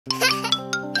We play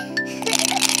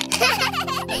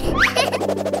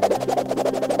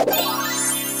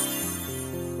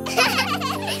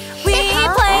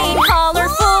in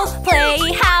colorful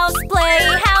playhouse,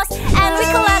 and we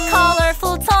collect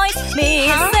colorful toys,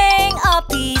 missing a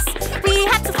piece. We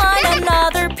have to find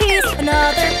another piece,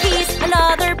 another piece,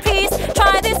 another piece.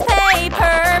 Try this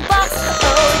paper box,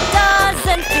 oh, it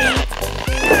doesn't fit.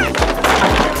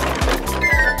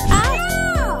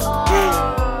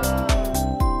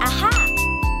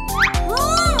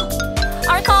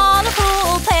 Our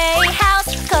colorful playhouse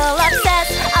collapses.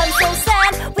 I'm so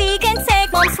sad. We can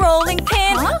take Mom's rolling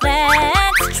pin.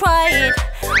 Let's try it.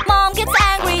 Mom gets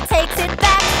angry, takes it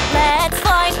back. Let's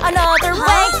find another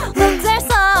way. Look, there's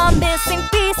a missing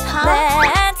piece.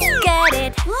 Let's get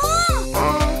it.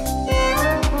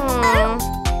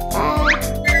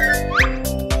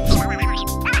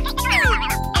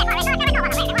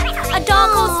 A dog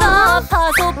holds a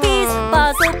puzzle piece,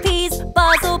 puzzle piece,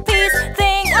 puzzle piece.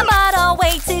 Think about a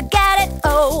way to get it.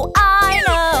 Oh, I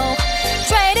know.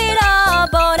 Trade it a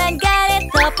bone and get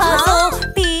it. The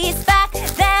puzzle piece back.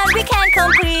 Then we can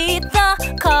complete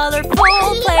the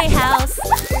colorful playhouse.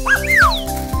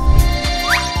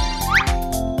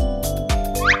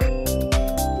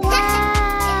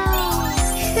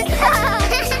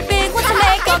 Big wants to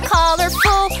make a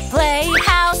colorful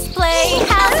playhouse,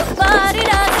 but he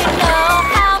doesn't know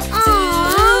how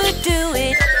to do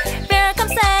it. Bear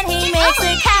comes and he makes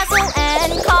a castle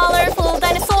and colorful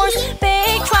dinosaurs.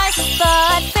 Big tries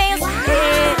but fails.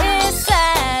 It is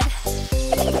sad.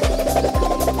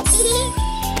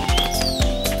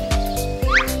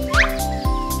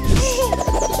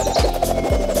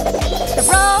 The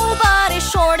robot is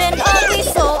short and ugly,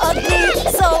 so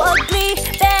ugly, so ugly.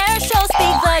 Bear shows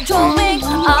Big the drawing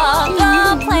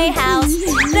of the playhouse.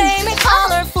 They make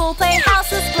colorful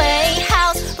playhouses,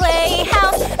 playhouse,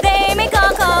 playhouse. They make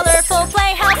a colorful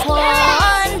playhouse,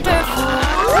 wonderful.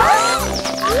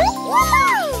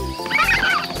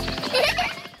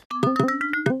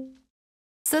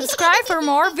 Subscribe for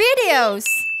more videos.